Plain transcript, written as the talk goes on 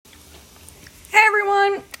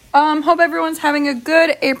Hope everyone's having a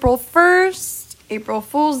good April 1st, April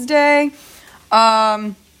Fool's Day.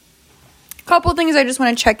 Couple things I just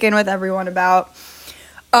want to check in with everyone about.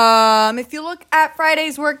 If you look at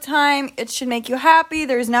Friday's work time, it should make you happy.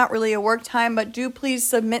 There's not really a work time, but do please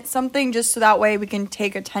submit something just so that way we can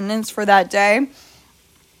take attendance for that day.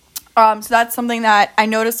 So that's something that I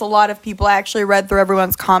noticed a lot of people. I actually read through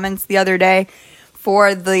everyone's comments the other day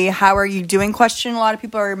for the how are you doing question. A lot of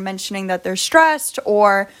people are mentioning that they're stressed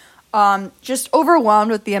or just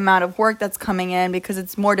overwhelmed with the amount of work that's coming in because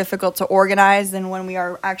it's more difficult to organize than when we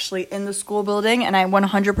are actually in the school building. And I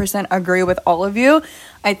 100% agree with all of you.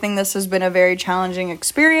 I think this has been a very challenging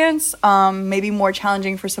experience, maybe more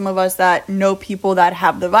challenging for some of us that know people that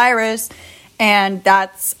have the virus, and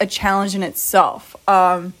that's a challenge in itself.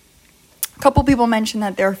 A couple people mentioned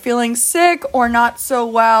that they're feeling sick or not so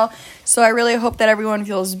well, so I really hope that everyone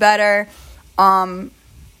feels better.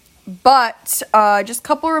 But just a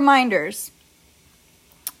couple reminders.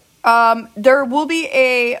 There will be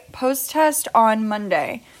a post-test on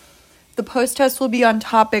Monday. The post-test will be on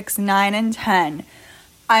topics 9 and 10.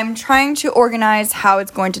 I'm trying to organize how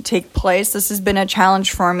it's going to take place. This has been a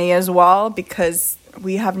challenge for me as well because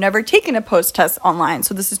we have never taken a post-test online,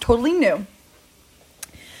 so this is totally new.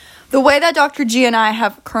 The way that Dr. G and I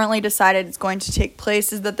have currently decided it's going to take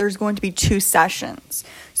place is that there's going to be 2 sessions.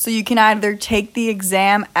 So you can either take the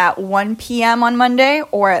exam at 1 p.m. on Monday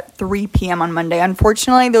or at 3 p.m. on Monday.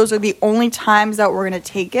 Unfortunately, those are the only times that we're going to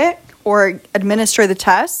take it or administer the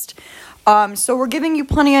test. So we're giving you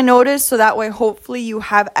plenty of notice so that way hopefully you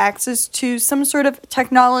have access to some sort of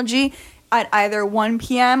technology at either 1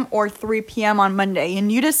 p.m. or 3 p.m. on Monday. And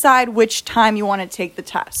you decide which time you want to take the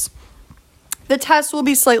test. The test will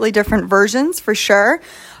be slightly different versions for sure.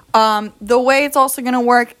 The way it's also going to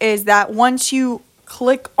work is that once you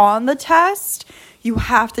click on the test, you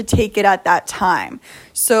have to take it at that time.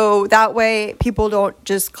 So that way people don't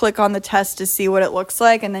just click on the test to see what it looks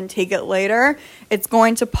like and then take it later. It's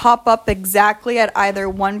going to pop up exactly at either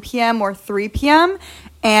 1 p.m. or 3 p.m.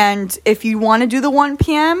 And if you want to do the 1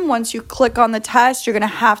 p.m., once you click on the test, you're going to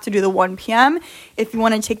have to do the 1 p.m. If you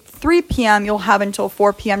want to take 3 p.m., you'll have until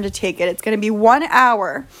 4 p.m. to take it. It's going to be 1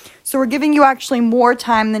 hour. So we're giving you actually more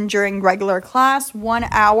time than during regular class, 1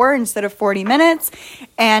 hour instead of 40 minutes,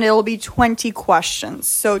 and it'll be 20 questions.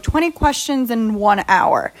 So 20 questions in 1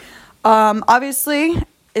 hour. Obviously,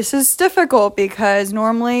 this is difficult because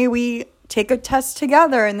normally we take a test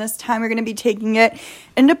together, and this time you're going to be taking it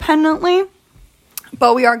independently.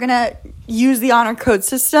 But we are going to use the honor code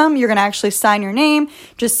system. You're going to actually sign your name,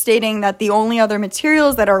 just stating that the only other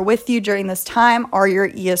materials that are with you during this time are your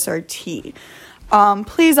ESRT.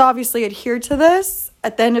 Please obviously adhere to this.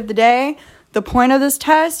 At the end of the day, the point of this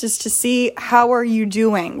test is to see how are you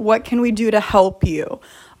doing? What can we do to help you?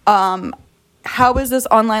 How is this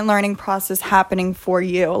online learning process happening for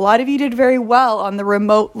you? A lot of you did very well on the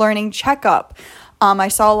remote learning checkup. I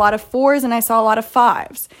saw a lot of 4s and I saw a lot of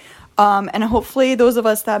 5s. And hopefully those of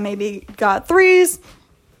us that maybe got 3s,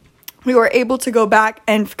 we were able to go back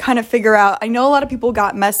and kind of figure out. I know a lot of people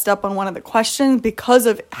got messed up on one of the questions because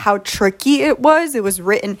of how tricky it was. It was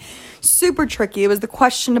written super tricky. It was the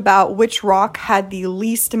question about which rock had the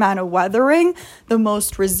least amount of weathering, the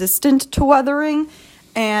most resistant to weathering.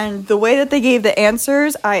 And the way that they gave the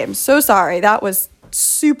answers, I am so sorry. That was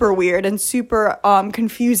super weird and super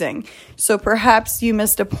confusing. So perhaps you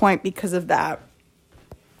missed a point because of that.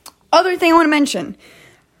 Other thing I want to mention,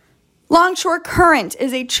 longshore current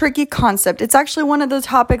is a tricky concept. It's actually one of the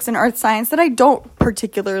topics in earth science that I don't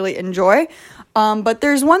particularly enjoy. But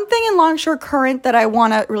there's one thing in longshore current that I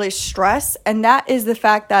want to really stress, and that is the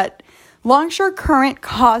fact that longshore current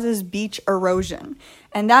causes beach erosion.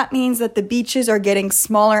 And that means that the beaches are getting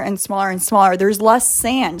smaller and smaller and smaller. There's less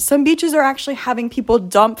sand. Some beaches are actually having people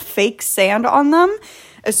dump fake sand on them,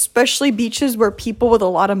 especially beaches where people with a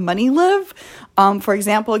lot of money live. For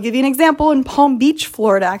example, I'll give you an example in Palm Beach,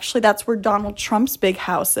 Florida. Actually, that's where Donald Trump's big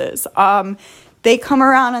house is. They come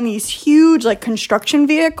around on these huge construction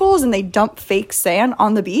vehicles and they dump fake sand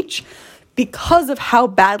on the beach because of how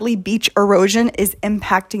badly beach erosion is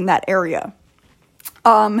impacting that area.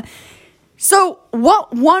 So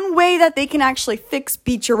one way that they can actually fix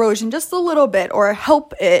beach erosion just a little bit or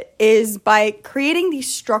help it is by creating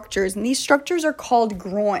these structures. And these structures are called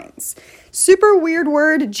groins. Super weird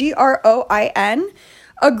word, Groin.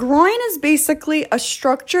 A groin is basically a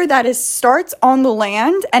structure that starts on the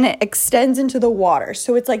land and it extends into the water.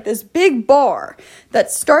 So it's like this big bar that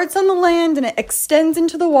starts on the land and it extends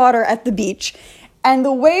into the water at the beach. And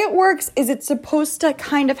the way it works is it's supposed to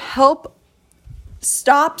kind of help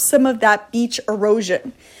stop some of that beach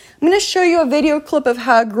erosion. I'm going to show you a video clip of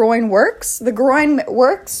how a groin works. The groin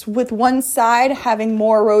works with one side having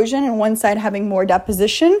more erosion and one side having more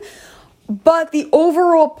deposition. But the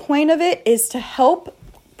overall point of it is to help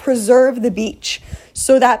preserve the beach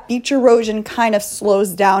so that beach erosion kind of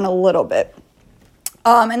slows down a little bit.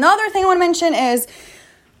 And the other thing I want to mention is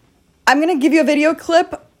I'm going to give you a video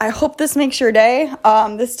clip. I hope this makes your day.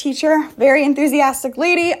 This teacher, very enthusiastic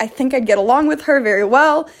lady. I think I'd get along with her very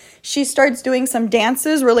well. She starts doing some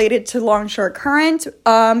dances related to longshore current.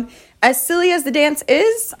 As silly as the dance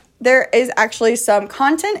is, there is actually some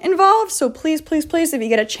content involved. So please, please, please, if you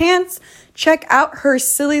get a chance, check out her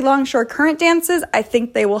silly longshore current dances. I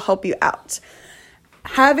think they will help you out.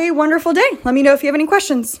 Have a wonderful day. Let me know if you have any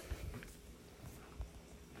questions.